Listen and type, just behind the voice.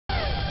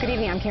Good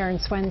evening, I'm Karen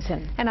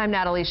Swenson. And I'm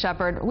Natalie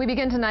Shepard. We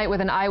begin tonight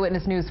with an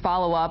Eyewitness News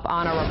follow-up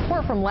on a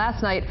report from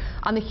last night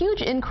on the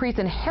huge increase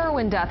in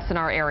heroin deaths in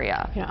our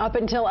area. Up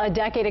until a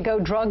decade ago,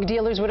 drug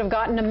dealers would have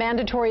gotten a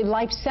mandatory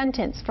life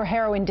sentence for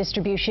heroin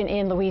distribution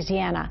in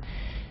Louisiana.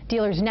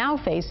 Dealers now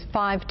face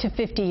 5 to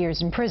 50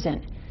 years in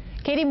prison.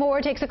 Katie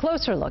Moore takes a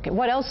closer look at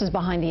what else is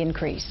behind the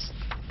increase.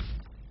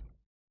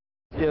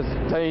 It's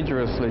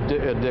dangerously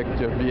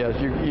addictive, yes.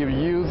 You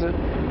use it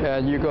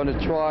and you're going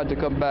to try to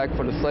come back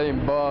for the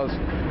same buzz,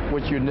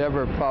 which you're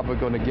never probably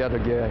going to get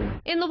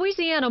again. In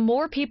Louisiana,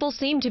 more people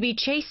seem to be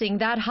chasing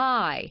that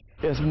high.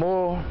 It's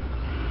more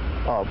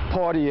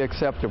party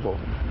acceptable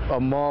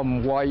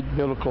among white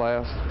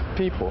middle-class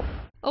people.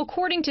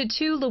 According to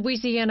 2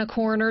 Louisiana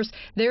coroners,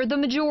 they're the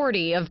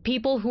majority of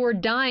people who are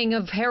dying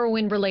of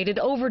heroin-related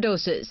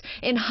overdoses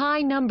in high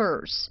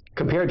numbers.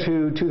 Compared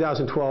to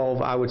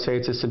 2012, I would say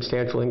it's a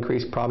substantial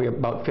increase, probably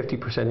about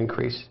 50%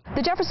 increase.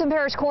 The Jefferson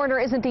Parish coroner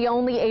isn't the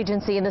only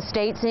agency in the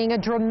state seeing a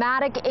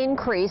dramatic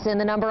increase in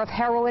the number of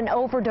heroin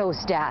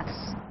overdose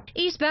deaths.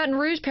 East Baton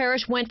Rouge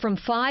Parish went from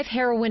 5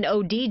 heroin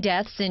OD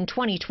deaths in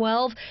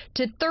 2012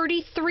 to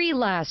 33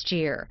 last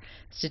year.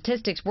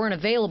 Statistics weren't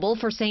available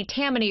for St.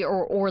 Tammany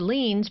or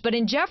Orleans, but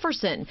in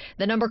Jefferson,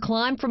 the number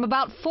climbed from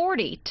about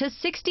 40 to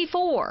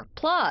 64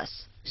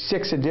 plus.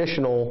 6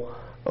 additional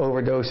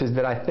overdoses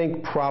that I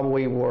think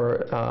probably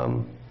were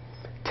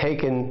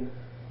taken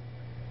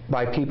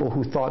by people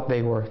who thought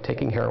they were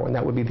taking heroin.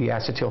 That would be the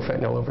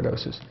acetylfentanyl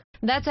overdoses.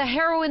 That's a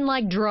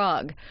heroin-like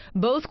drug.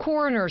 Both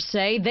coroners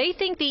say they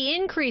think the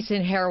increase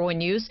in heroin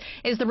use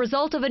is the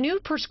result of a new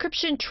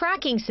prescription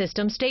tracking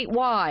system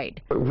statewide.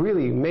 It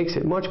really makes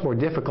it much more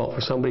difficult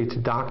for somebody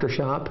to doctor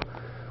shop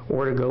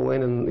or to go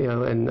in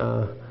and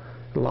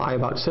lie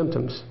about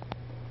symptoms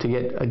to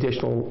get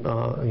additional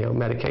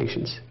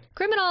medications.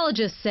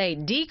 Criminologists say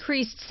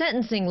decreased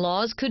sentencing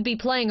laws could be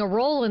playing a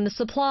role in the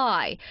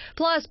supply.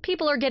 Plus,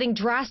 people are getting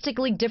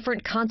drastically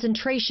different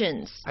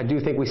concentrations. I do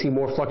think we see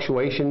more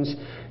fluctuations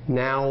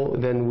now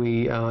than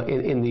we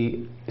in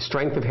the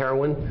strength of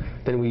heroin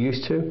than we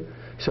used to.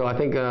 So I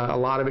think a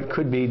lot of it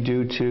could be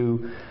due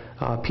to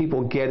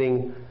people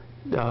getting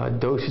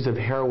doses of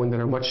heroin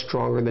that are much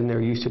stronger than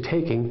they're used to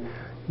taking,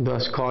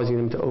 thus causing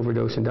them to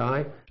overdose and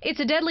die. It's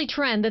a deadly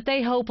trend that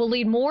they hope will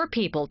lead more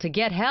people to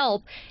get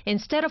help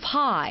instead of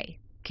high.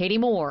 Katie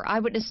Moore,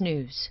 Eyewitness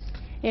News.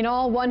 In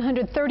all,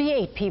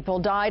 138 people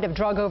died of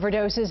drug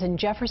overdoses in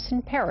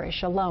Jefferson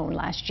Parish alone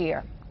last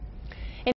year.